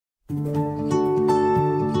One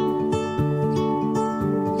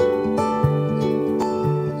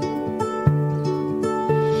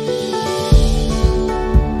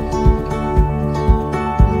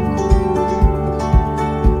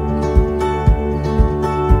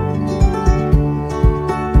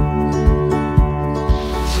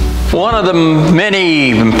of the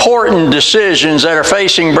many important decisions that are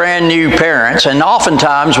facing brand new parents, and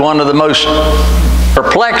oftentimes one of the most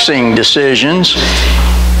perplexing decisions,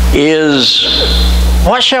 is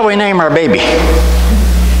what shall we name our baby?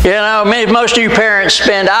 You know, most new parents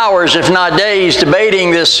spend hours, if not days,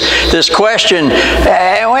 debating this question,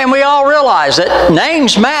 and we all realize that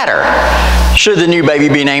names matter. Should the new baby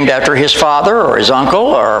be named after his father or his uncle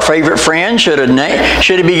or a favorite friend? Should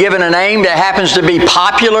it be given a name that happens to be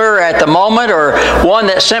popular at the moment, or one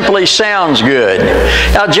that simply sounds good?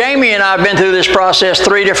 Now, Jamie and I have been through this process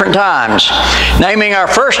 3 different times. Naming our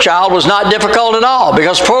first child was not difficult at all,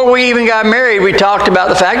 because before we even got married, we talked about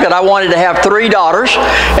the fact that I wanted to have 3 daughters,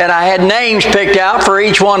 and I had names picked out for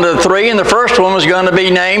each one of the 3, and the first one was going to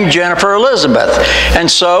be named Jennifer Elizabeth.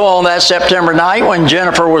 And so on that September night when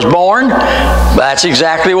Jennifer was born, that's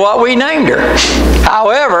exactly what we named her.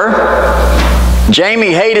 However,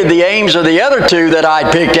 Jamie hated the names of the other 2 that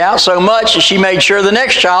I'd picked out so much that she made sure the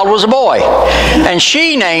next child was a boy. And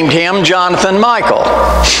she named him Jonathan Michael.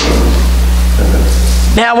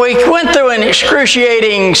 Now, we went through an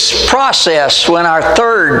excruciating process when our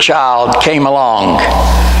 3rd child came along.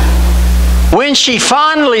 When she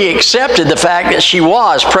finally accepted the fact that she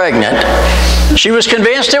was pregnant, she was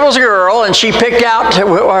convinced it was a girl, and she picked out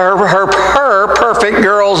her perfect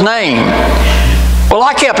girl's name. Well,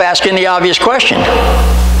 I kept asking the obvious question,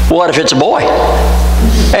 what if it's a boy?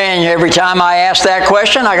 And every time I asked that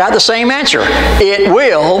question, I got the same answer. It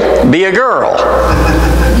will be a girl.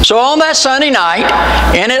 So on that Sunday night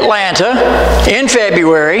in Atlanta in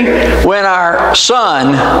February, when our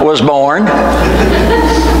son was born,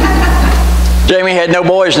 Jamie had no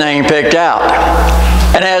boy's name picked out.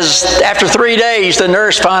 And after 3 days, the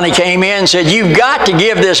nurse finally came in and said, "You've got to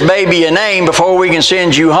give this baby a name before we can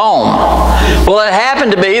send you home." Well, it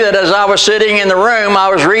happened to be that as I was sitting in the room, I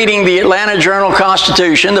was reading the Atlanta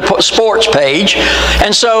Journal-Constitution, the sports page.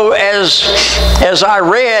 And so as I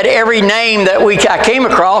read every name that I came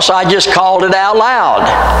across, I just called it out loud.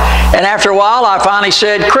 And after a while, I finally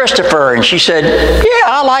said Christopher, and she said, "Yeah,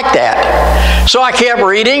 I like that." So I kept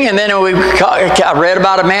reading, and then I read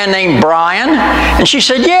about a man named Brian, and she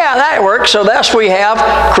said, "Yeah, that works." So thus we have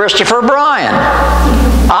Christopher Brian.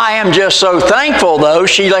 I am just so thankful, though,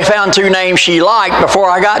 she found 2 names she liked before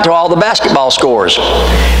I got to all the basketball scores.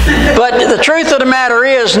 But the truth of the matter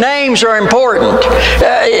is, names are important.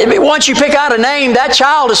 Once you pick out a name, that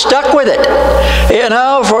child is stuck with it. You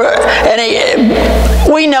know,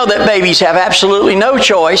 we know that babies have absolutely no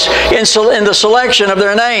choice in the selection of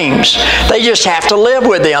their names. They just have to live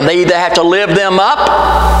with them. They either have to live them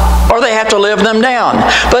up or they have to live them down.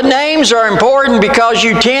 But names are important because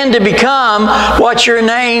you tend to become what your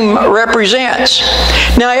name represents.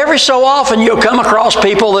 Now, every so often you'll come across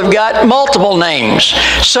people that have got multiple names,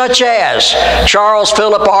 such as Charles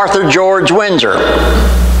Philip Arthur George Windsor.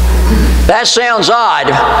 That sounds odd,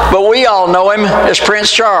 but we all know him as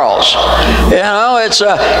Prince Charles. You know,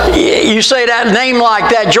 you say that name like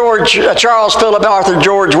that, Charles Philip Arthur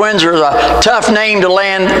George Windsor, is a tough name to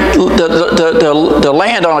land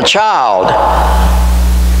on a child.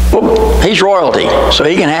 Well, he's royalty, so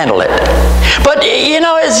he can handle it. But, you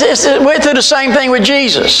know, went through the same thing with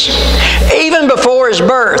Jesus. Even before his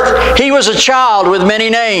birth, he was a child with many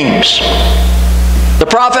names. The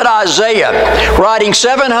prophet Isaiah, writing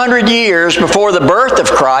 700 years before the birth of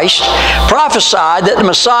Christ, prophesied that the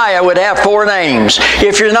Messiah would have 4 names.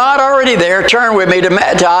 If you're not already there, turn with me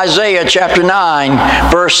to Isaiah chapter 9,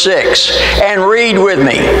 verse 6, and read with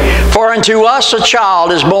me. "For unto us a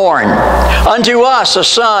child is born, unto us a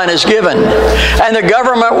son is given, and the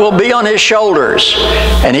government will be on his shoulders,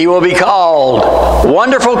 and he will be called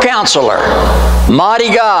Wonderful Counselor, Mighty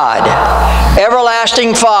God,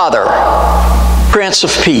 Everlasting Father, Prince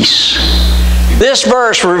of Peace." This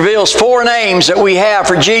verse reveals 4 names that we have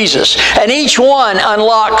for Jesus, and each one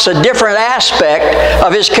unlocks a different aspect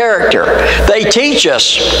of his character. They teach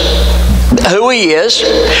us who he is,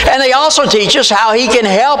 and they also teach us how he can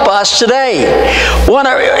help us today.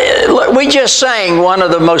 We just sang one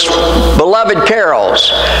of the most beloved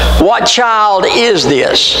carols, "What Child Is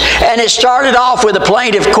This?" And it started off with a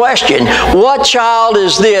plaintive question, "What child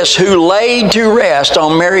is this who laid to rest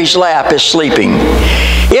on Mary's lap is sleeping?"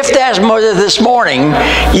 if that's this morning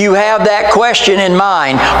you have that question in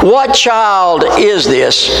mind, what child is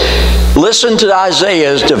this? Listen to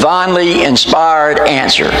Isaiah's divinely inspired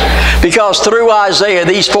answer. Because through Isaiah,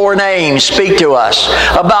 these 4 names speak to us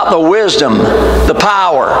about the wisdom, the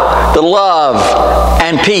power, the love,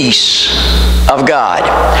 and peace of God.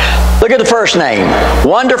 Look at the first name,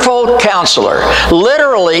 Wonderful Counselor.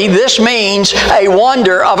 Literally, this means a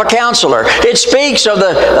wonder of a counselor. It speaks of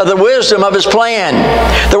the wisdom of His plan.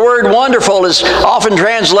 The word wonderful is often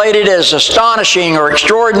translated as astonishing or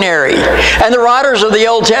extraordinary. And the writers of the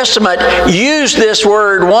Old Testament used this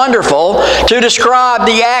word wonderful to describe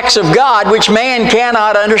the acts of God which man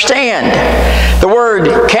cannot understand. The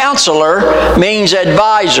word counselor means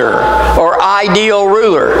advisor or ideal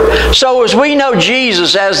ruler. So as we know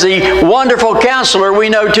Jesus as the Wonderful Counselor, we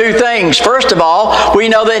know 2 things. First of all, we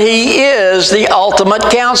know that He is the ultimate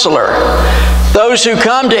counselor. Those who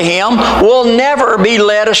come to Him will never be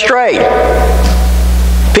led astray.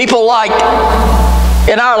 People like,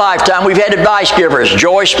 in our lifetime, we've had advice givers,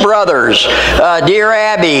 Joyce Brothers, Dear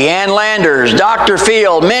Abby, Ann Landers, Dr.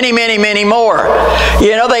 Field, many, many, many more.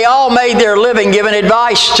 You know, they all made their living giving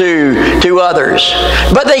advice to others.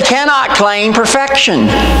 But they cannot claim perfection.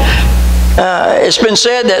 It's been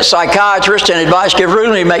said that psychiatrists and advice givers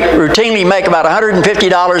routinely make about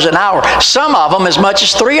 $150 an hour. Some of them as much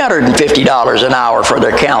as $350 an hour for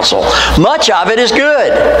their counsel. Much of it is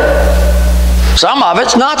good. Some of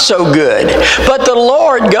it's not so good. But the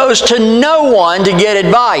Lord goes to no one to get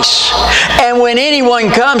advice. And when anyone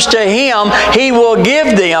comes to Him, He will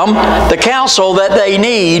give them the counsel that they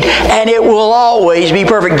need, and it will always be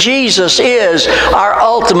perfect. Jesus is our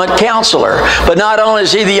ultimate counselor. But not only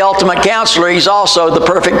is He the ultimate counselor, He's also the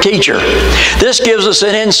perfect teacher. This gives us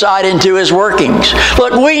an insight into His workings.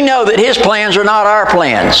 Look, we know that His plans are not our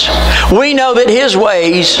plans. We know that His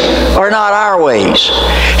ways are not our ways.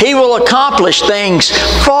 He will accomplish things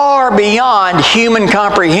far beyond human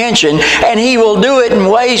comprehension, and He will do it in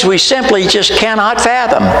ways we simply just cannot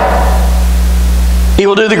fathom. He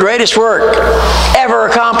will do the greatest work ever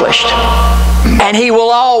accomplished, and He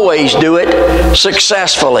will always do it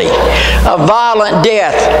successfully. A violent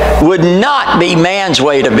death would not be man's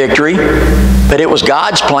way to victory, but it was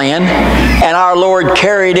God's plan, and our Lord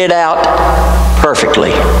carried it out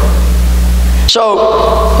perfectly.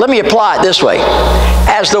 So, let me apply it this way.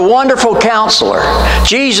 As the Wonderful Counselor,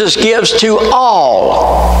 Jesus gives to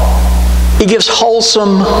all. He gives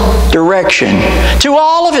wholesome direction to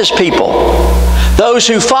all of His people. Those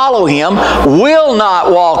who follow Him will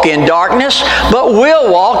not walk in darkness, but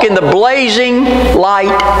will walk in the blazing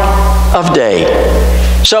light of day.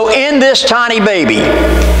 So in this tiny baby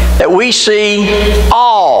that we see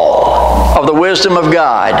all of the wisdom of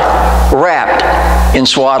God wrapped in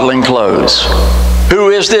swaddling clothes.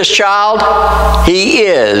 Who is this child? He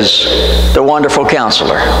is the Wonderful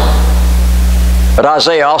Counselor. But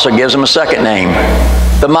Isaiah also gives Him a second name,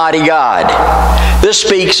 the Mighty God. This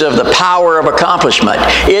speaks of the power of accomplishment.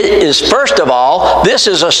 It is, first of all, this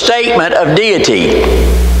is a statement of deity.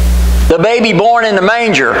 The baby born in the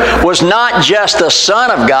manger was not just the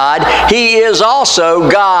Son of God, He is also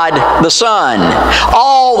God the Son.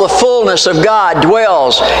 All the fullness of God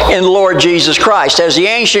dwells in the Lord Jesus Christ. As the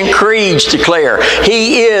ancient creeds declare,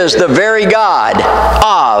 He is the very God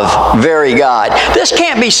of very God. This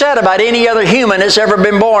can't be said about any other human that's ever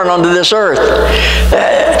been born onto this earth.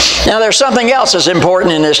 Now there's something else that's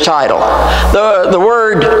important in this title. The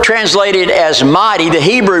word translated as mighty, the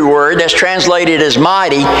Hebrew word that's translated as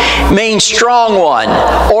mighty, means strong one,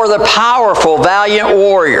 or the powerful, valiant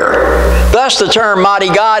warrior. Thus the term Mighty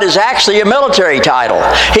God is actually a military title.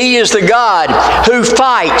 He is the God who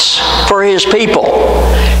fights for His people.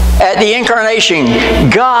 At the incarnation,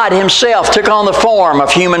 God Himself took on the form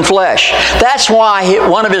of human flesh. That's why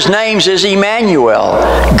one of His names is Emmanuel,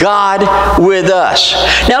 God with us.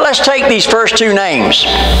 Now let's take these first 2 names,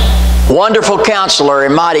 Wonderful Counselor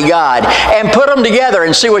and Mighty God, and put them together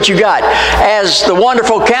and see what you got. As the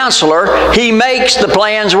Wonderful Counselor, He makes the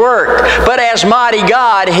plans work. But as Mighty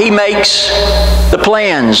God, He makes the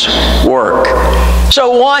plans work.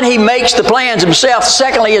 So one, He makes the plans Himself.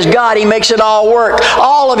 Secondly, as God, He makes it all work.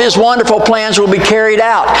 All of His wonderful plans will be carried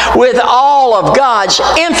out with all of God's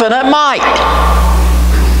infinite might.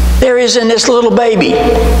 There is in this little baby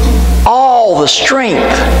all the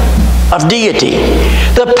strength of deity.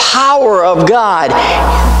 The power of God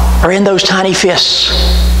are in those tiny fists.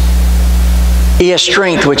 He has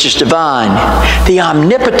strength which is divine. The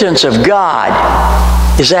omnipotence of God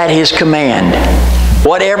is at His command.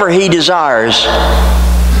 Whatever He desires,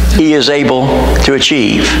 He is able to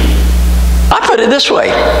achieve. I put it this way.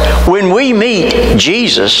 When we meet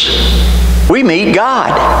Jesus, we meet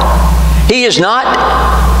God. He is not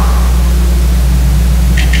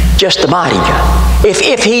just the mighty God.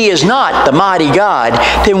 If He is not the mighty God,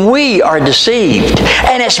 then we are deceived.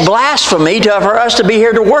 And it's blasphemy for us to be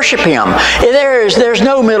here to worship Him. There's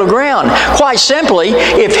no middle ground. Quite simply,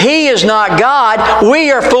 if He is not God,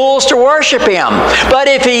 we are fools to worship Him. But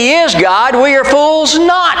if He is God, we are fools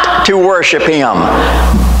not to worship Him.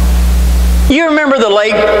 You remember the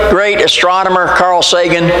late, great astronomer Carl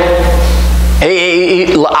Sagan?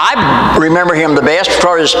 I remember him the best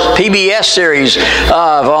for his PBS series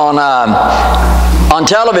on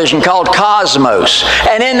television called Cosmos.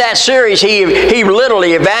 And in that series, he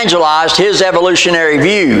literally evangelized his evolutionary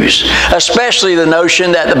views, especially the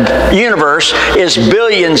notion that the universe is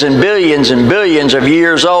billions and billions and billions of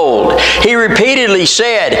years old. He repeatedly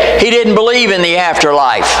said he didn't believe in the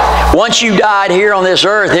afterlife. Once you died here on this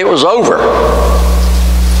earth, it was over.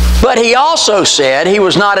 But he also said he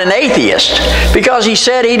was not an atheist because he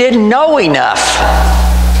said he didn't know enough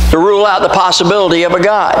to rule out the possibility of a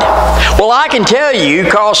God. Well, I can tell you,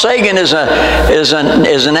 Carl Sagan is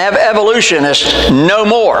an evolutionist no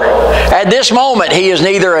more. At this moment, he is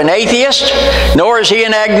neither an atheist nor is he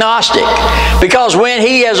an agnostic, because when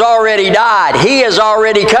he has already died, he has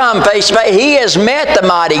already come face to face. He has met the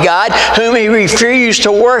mighty God whom he refused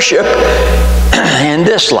to worship in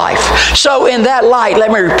this life. So in that light,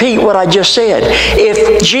 let me repeat what I just said.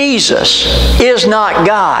 If Jesus is not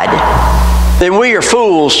God, then we are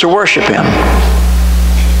fools to worship Him.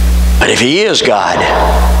 But if He is God,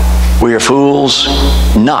 we are fools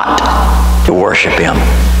not to worship Him.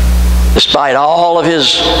 Despite all of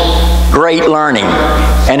his great learning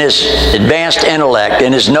and his advanced intellect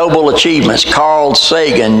and his noble achievements, Carl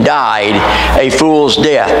Sagan died a fool's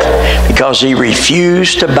death because he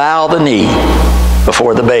refused to bow the knee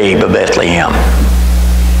before the babe of Bethlehem.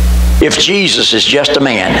 If Jesus is just a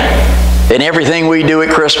man, then everything we do at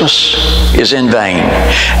Christmas is in vain.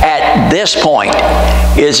 At this point,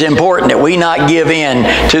 it's important that we not give in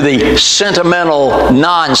to the sentimental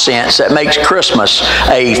nonsense that makes Christmas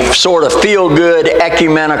a sort of feel-good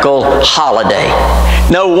ecumenical holiday.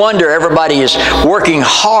 No wonder everybody is working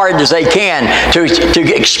hard as they can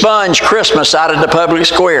to expunge Christmas out of the public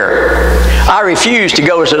square. I refuse to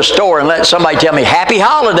go to the store and let somebody tell me, Happy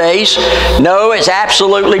Holidays. No, it's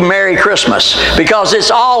absolutely Merry Christmas, because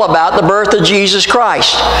it's all about the birth of Jesus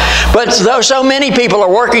Christ. But though so many people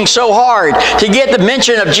are working so hard to get the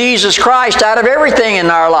mention of Jesus Christ out of everything in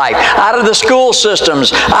our life, out of the school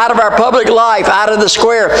systems, out of our public life, out of the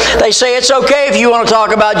square, they say it's okay if you want to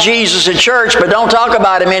talk about Jesus at church, but don't talk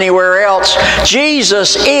about Him anywhere else.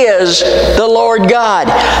 Jesus is the Lord God.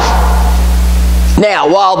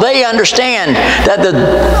 Now, while they understand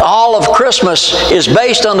that all of Christmas is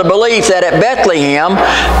based on the belief that at Bethlehem,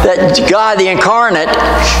 that God the Incarnate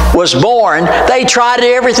was born, they try to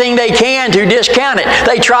do everything they can to discount it.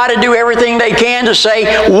 They try to do everything they can to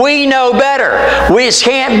say, we know better. It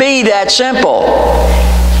can't be that simple.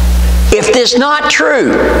 If it's not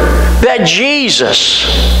true that Jesus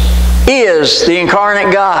is the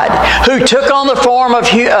incarnate God who took on the form of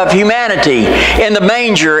humanity in the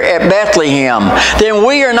manger at Bethlehem, then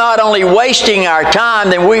we are not only wasting our time,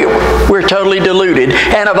 then we're totally deluded.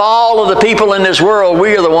 And of all of the people in this world,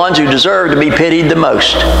 we are the ones who deserve to be pitied the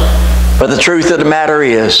most. But the truth of the matter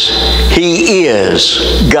is, He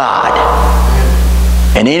is God.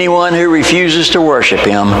 And anyone who refuses to worship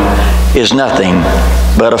Him is nothing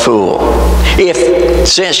but a fool.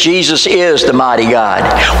 Since Jesus is the mighty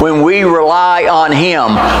God, when we rely on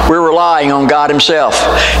Him, we're relying on God Himself.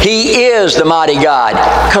 He is the mighty God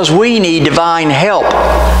because we need divine help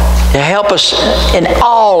to help us in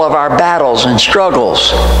all of our battles and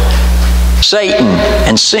struggles. Satan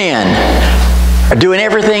and sin are doing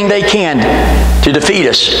everything they can to defeat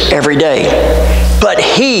us every day. But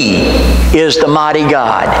He is the mighty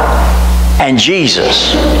God, and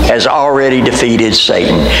Jesus has already defeated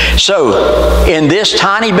Satan. So, in this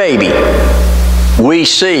tiny baby, we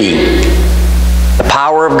see the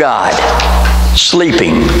power of God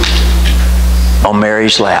sleeping on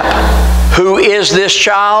Mary's lap. Who is this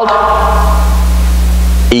child?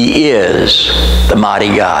 He is the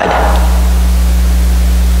mighty God.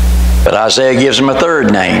 But Isaiah gives Him a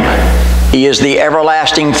third name. He is the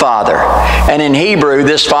everlasting Father. And in Hebrew,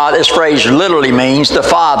 this phrase literally means the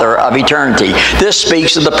Father of eternity. This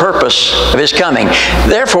speaks of the purpose of His coming.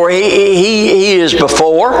 Therefore, He is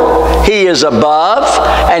before, He is above,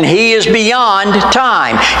 and He is beyond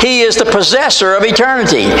time. He is the possessor of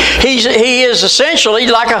eternity. He is essentially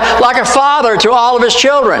like a father to all of His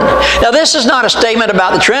children. Now, this is not a statement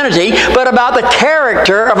about the Trinity, but about the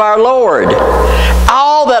character of our Lord.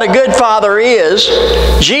 All that a good father is,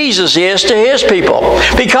 Jesus is is to His people.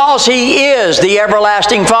 Because He is the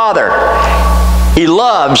everlasting Father, He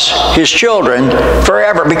loves His children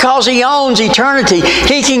forever. Because He owns eternity,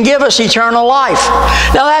 He can give us eternal life.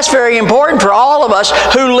 Now that's very important for all of us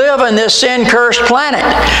who live in this sin-cursed planet.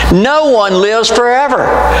 No one lives forever.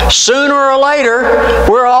 Sooner or later,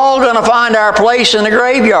 we're all going to find our place in the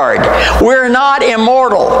graveyard. We're not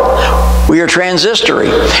immortal. We are transitory.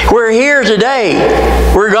 We're here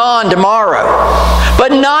today. We're gone tomorrow.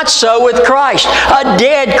 But not so with Christ. A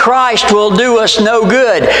dead Christ will do us no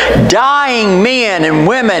good. Dying men and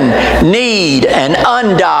women need an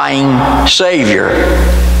undying Savior.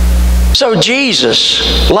 So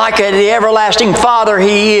Jesus, like the everlasting Father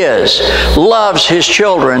He is, loves His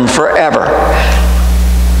children forever.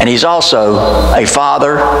 And He's also a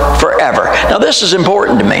Father forever. Now this is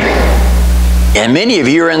important to me. And many of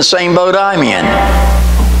you are in the same boat I'm in.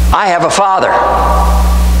 I have a father,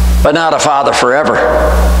 but not a father forever.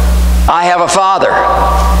 I have a father,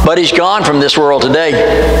 but he's gone from this world today.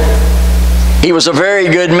 He was a very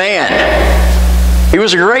good man. He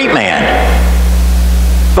was a great man,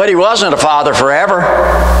 but he wasn't a father forever.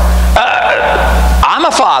 I'm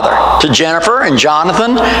a father to Jennifer and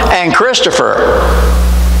Jonathan and Christopher,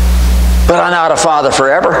 but I'm not a father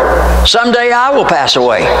forever. Someday I will pass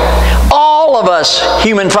away. All of us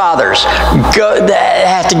human fathers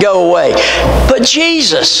have to go away. But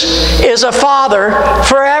Jesus is a father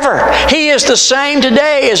forever. He is the same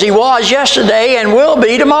today as He was yesterday and will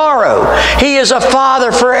be tomorrow. He is a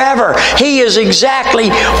father forever. He is exactly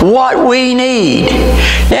what we need.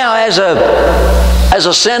 Now, as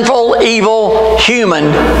a sinful, evil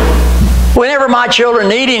human, whenever my children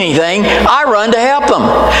need anything, I run to help them.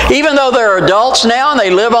 Even though they're adults now and they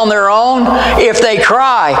live on their own, if they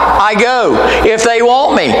cry, I go. If they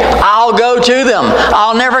want me, I'll go to them.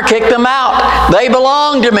 I'll never kick them out. They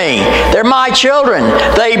belong to me. They're my children.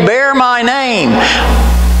 They bear my name.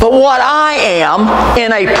 But what I am,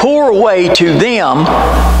 in a poor way to them,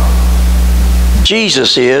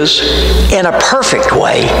 Jesus is in a perfect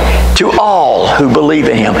way to all who believe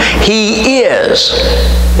in Him. He is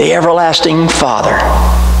the everlasting Father.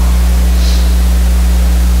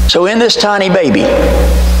 So in this tiny baby,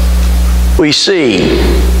 we see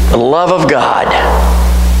the love of God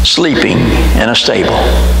sleeping in a stable.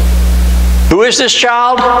 Who is this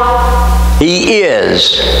child? He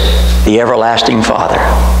is the everlasting Father.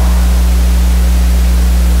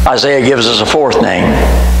 Isaiah gives us a fourth name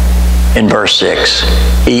in verse 6.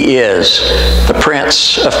 He is the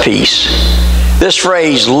Prince of Peace. This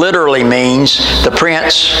phrase literally means the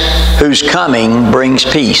Prince whose coming brings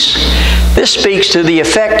peace. This speaks to the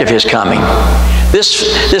effect of His coming.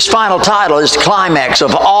 This final title is the climax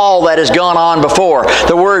of all that has gone on before.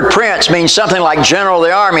 The word prince means something like general of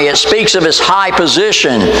the army. It speaks of his high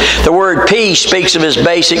position. The word peace speaks of his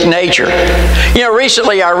basic nature. You know,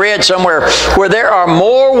 recently I read somewhere where there are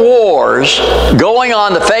more wars going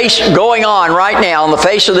on right now on the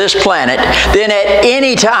face of this planet than at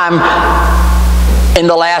any time in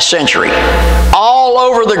the last century. All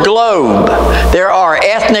over the globe, there are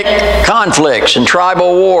ethnic conflicts and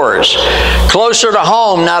tribal wars. Closer to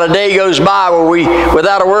home, not a day goes by where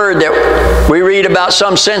without a word that we read about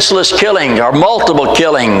some senseless killing or multiple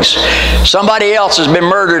killings. Somebody else has been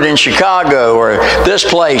murdered in Chicago or this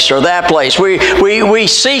place or that place. We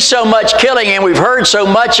see so much killing and we've heard so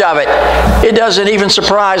much of it, it doesn't even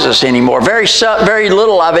surprise us anymore. Very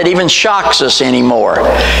little of it even shocks us anymore.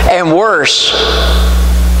 And worse,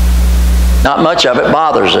 not much of it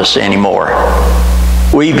bothers us anymore.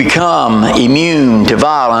 We become immune to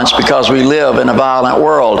violence because we live in a violent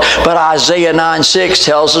world. But Isaiah 9:6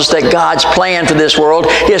 tells us that God's plan for this world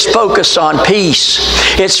is focused on peace.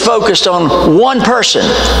 It's focused on one person,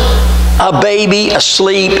 a baby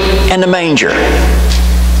asleep in the manger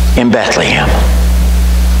in Bethlehem.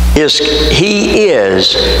 He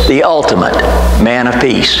is the ultimate man of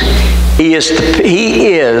peace. He is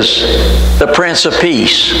the Prince of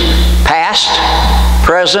Peace, past,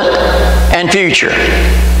 present, and future.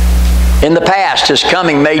 In the past, His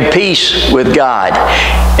coming made peace with God.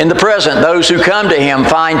 In the present, those who come to Him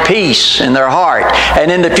find peace in their heart.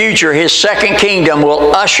 And in the future, His second kingdom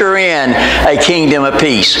will usher in a kingdom of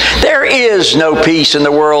peace. There is no peace in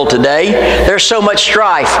the world today. There's so much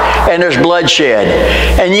strife and there's bloodshed.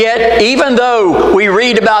 And yet, even though we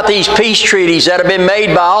read about these peace treaties that have been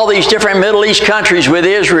made by all these different Middle East countries with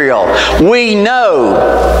Israel, we know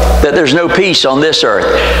that there's no peace on this earth.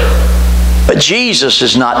 But Jesus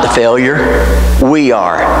is not the failure. We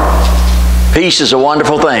are. Peace is a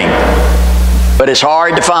wonderful thing, but it's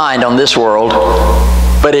hard to find on this world.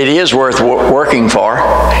 But it is worth working for.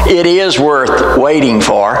 It is worth waiting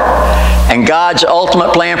for. And God's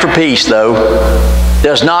ultimate plan for peace, though,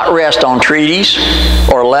 does not rest on treaties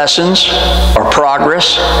or lessons or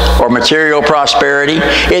progress or material prosperity.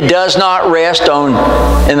 It does not rest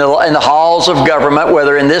in the halls of government,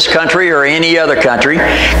 whether in this country or any other country.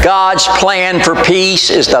 God's plan for peace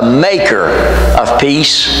is the maker of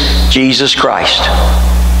peace, Jesus Christ.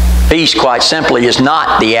 Peace, quite simply, is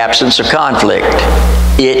not the absence of conflict.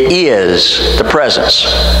 It is the presence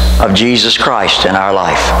of Jesus Christ in our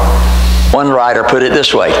life. One writer put it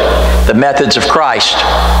this way: the methods of Christ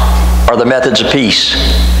are the methods of peace.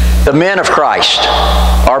 The men of Christ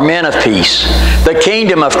are men of peace. The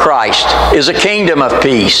kingdom of Christ is a kingdom of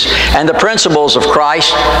peace. And the principles of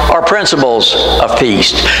Christ are principles of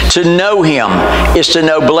peace. To know Him is to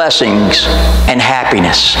know blessings and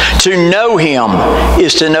happiness. To know Him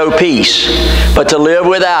is to know peace. But to live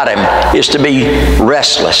without Him is to be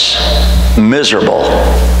restless, miserable,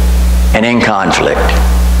 and in conflict.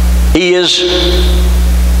 He is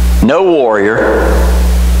no warrior.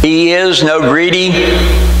 He is no greedy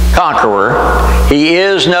conqueror. He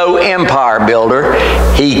is no empire builder.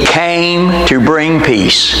 He came to bring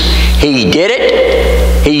peace. He did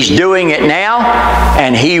it. He's doing it now,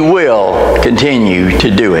 and He will continue to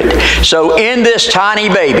do it. So in this tiny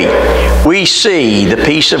baby, we see the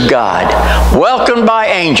peace of God, welcomed by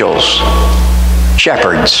angels,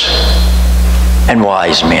 shepherds, and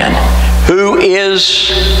wise men. Who is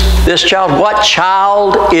this child? What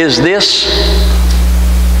child is this?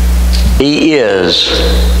 He is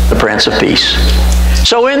the Prince of Peace.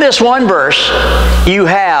 So in this one verse, you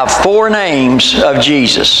have 4 names of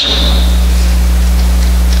Jesus.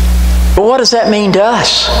 But what does that mean to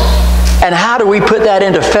us? And how do we put that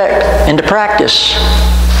into practice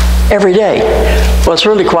every day? Well, it's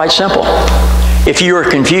really quite simple. If you are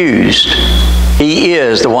confused, He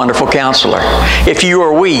is the wonderful Counselor. If you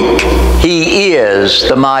are weak, He is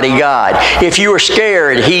the mighty God. If you are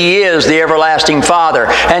scared, He is the everlasting Father.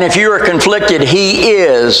 And if you are conflicted, He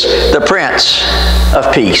is the Prince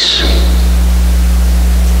of Peace.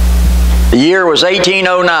 The year was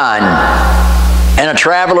 1809, and a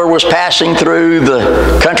traveler was passing through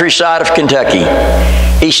the countryside of Kentucky.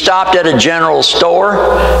 He stopped at a general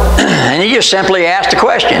store, and he just simply asked a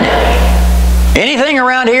question: anything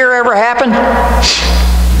around here ever happened?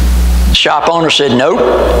 The shop owner said, nope.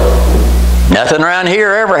 Nothing around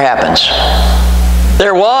here ever happens.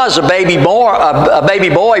 There was a baby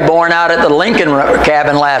boy born out at the Lincoln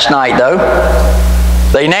cabin last night, though.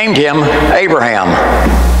 They named him Abraham.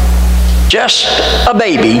 Just a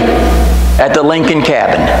baby at the Lincoln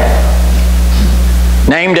cabin,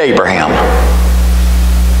 named Abraham.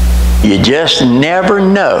 You just never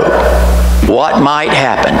know what might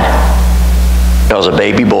happen, because a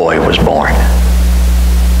baby boy was born.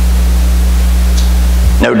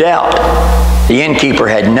 No doubt, the innkeeper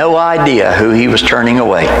had no idea who he was turning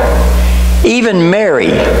away. Even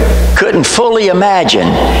Mary couldn't fully imagine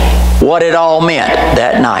what it all meant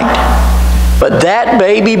that night. But that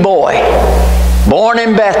baby boy, born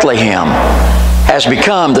in Bethlehem, has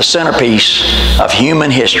become the centerpiece of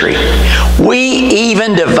human history. We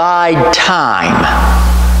even divide time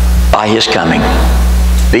by His coming.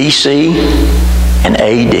 BC and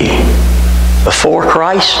AD, before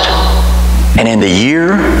Christ and in the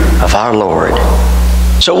year of our Lord.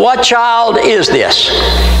 So what child is this?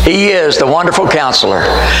 He is the wonderful Counselor,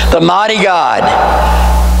 the mighty God,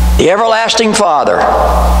 the everlasting Father,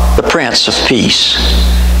 the Prince of Peace.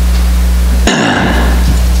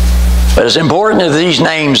 But as important as these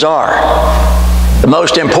names are, the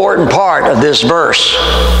most important part of this verse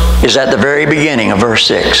is at the very beginning of verse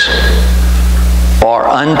 6. For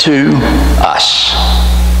unto us.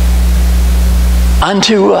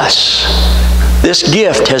 Unto us. This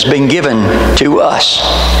gift has been given to us.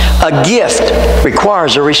 A gift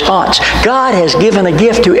requires a response. God has given a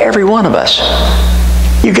gift to every one of us.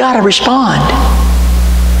 You've got to respond.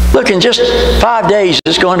 Look, in just 5 days,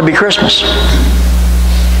 it's going to be Christmas.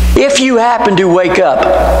 If you happen to wake up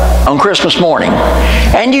on Christmas morning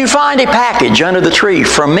and you find a package under the tree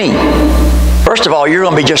from me, first of all, you're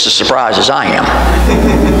going to be just as surprised as I am.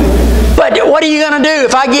 But what are you going to do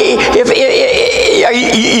if are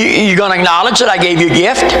you going to acknowledge that I gave you a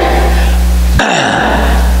gift?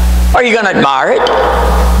 Are you going to admire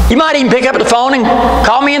it? You might even pick up the phone and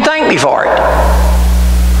call me and thank me for it.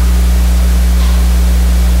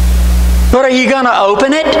 But are you going to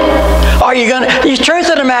open it? Are you going to? The truth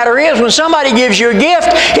of the matter is, when somebody gives you a gift,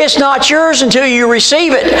 it's not yours until you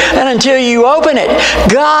receive it and until you open it.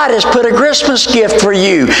 God has put a Christmas gift for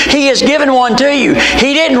you. He has given one to you.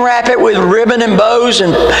 He didn't wrap it with ribbon and bows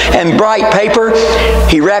and bright paper.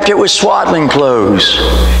 He wrapped it with swaddling clothes.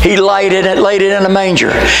 He laid it in a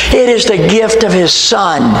manger. It is the gift of His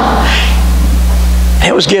Son.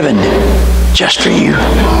 It was given just for you.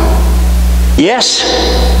 Yes,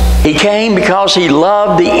 He came because He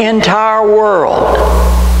loved the entire world.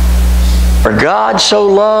 For God so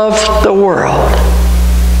loved the world.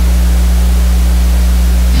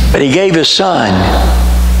 But He gave His Son,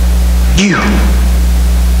 you.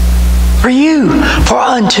 For you. For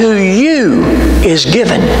unto you is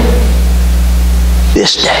given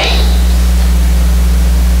this day.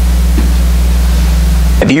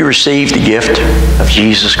 Have you received the gift of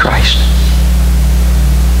Jesus Christ?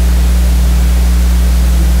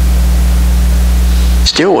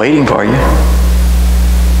 Still waiting for you.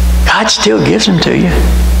 God still gives them to you.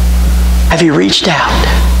 Have you reached out?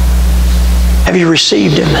 Have you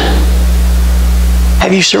received Him?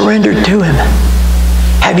 Have you surrendered to Him?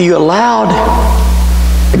 Have you allowed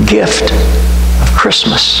the gift of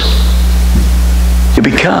Christmas to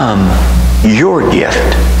become your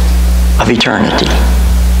gift of eternity?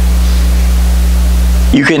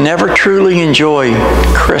 You can never truly enjoy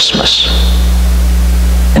Christmas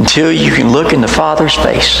until you can look in the Father's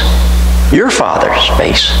face, your Father's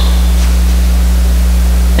face,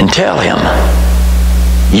 and tell Him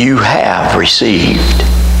you have received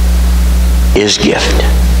His gift.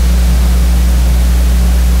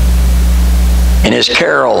 In his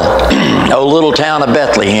carol, O Little Town of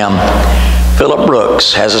Bethlehem, Philip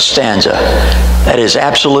Brooks has a stanza that is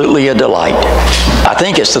absolutely a delight. I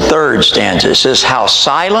think it's the third stanza. It says, how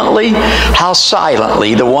silently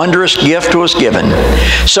the wondrous gift was given.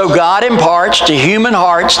 So God imparts to human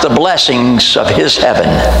hearts the blessings of His heaven.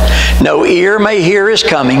 No ear may hear His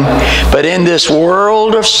coming, but in this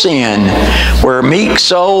world of sin, where meek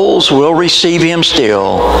souls will receive Him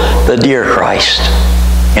still, the dear Christ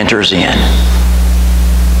enters in.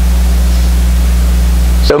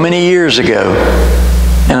 So many years ago,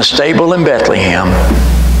 in a stable in Bethlehem,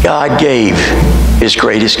 God gave His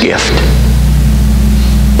greatest gift.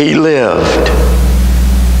 He lived.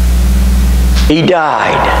 He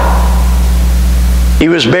died. He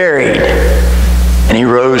was buried. And He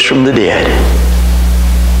rose from the dead.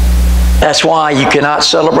 That's why you cannot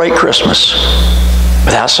celebrate Christmas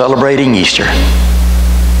without celebrating Easter.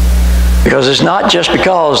 Because it's not just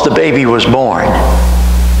because the baby was born,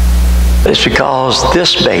 but it's because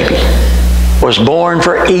this baby was born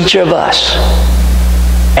for each of us.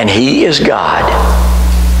 And He is God.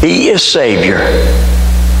 He is Savior.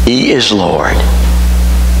 He is Lord.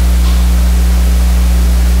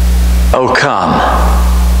 Oh, come,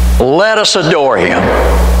 let us adore Him,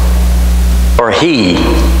 for He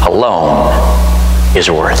alone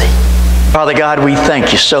is worthy. Father God, we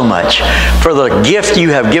thank You so much for the gift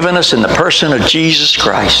You have given us in the person of Jesus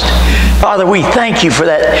Christ. Father, we thank You for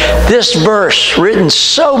that. This verse, written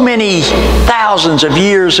so many thousands of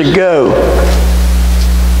years ago,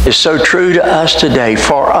 is so true to us today.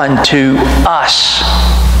 For unto us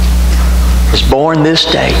is born this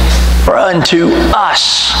day. For unto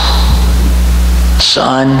us a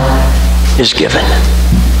Son is given.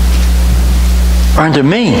 For unto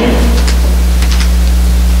me,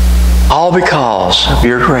 all because of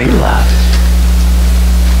Your great love.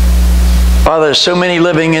 Father, there's so many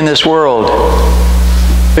living in this world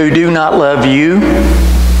who do not love You,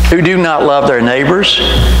 who do not love their neighbors,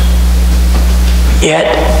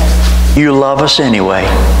 yet You love us anyway,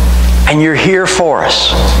 and You're here for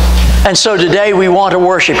us. And so today we want to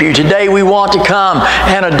worship You. Today we want to come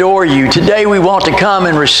and adore You. Today we want to come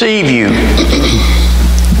and receive You.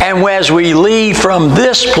 And as we leave from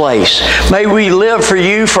this place, may we live for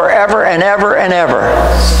You forever and ever and ever.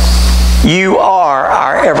 You are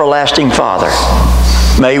our everlasting Father.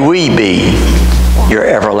 May we be Your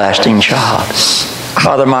everlasting child.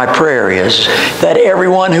 Father, my prayer is that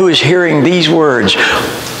everyone who is hearing these words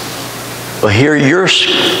will hear Your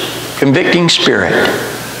convicting Spirit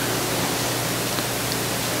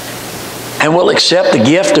and will accept the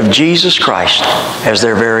gift of Jesus Christ as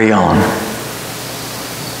their very own.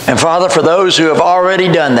 And Father, for those who have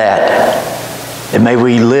already done that may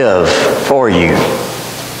we live for You.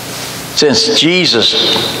 Since Jesus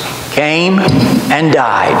came and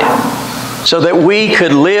died so that we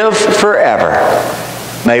could live forever,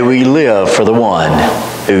 may we live for the one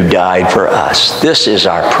who died for us. This is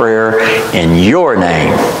our prayer in Your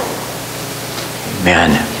name.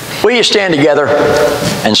 Amen. Will you stand together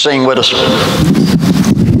and sing with us?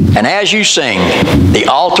 And as you sing, the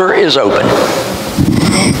altar is open.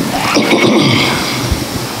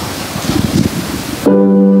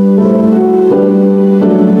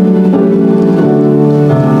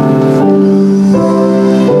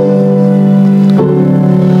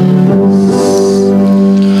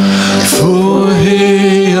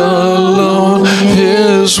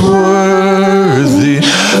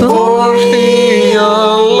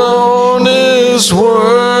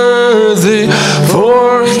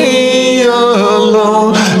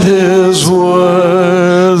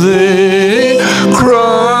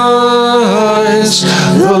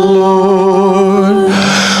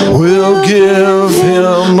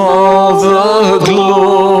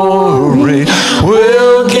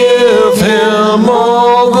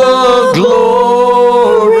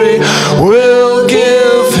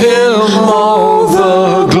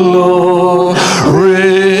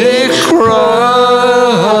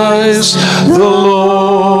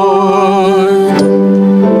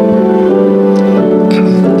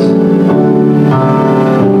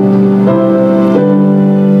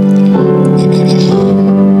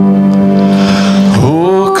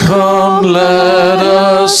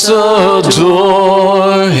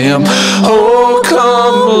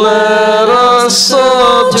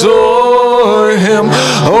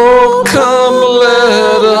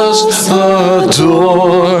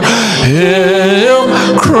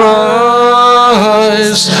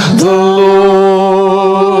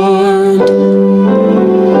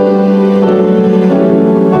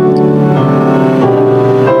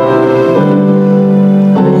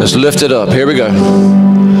 Lift it up. Here we go.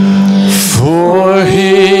 For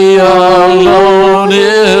he alone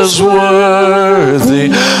is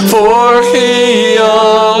worthy. For he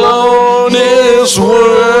alone is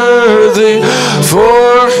worthy.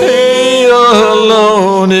 For he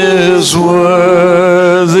alone is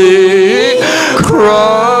worthy.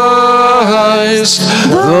 Christ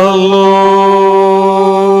the Lord.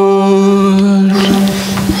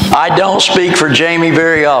 I don't speak for Jamie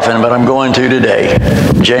very often, but I'm going to today.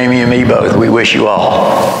 Jamie and me both, we wish you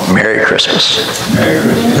all Merry Christmas.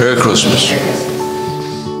 Merry Christmas.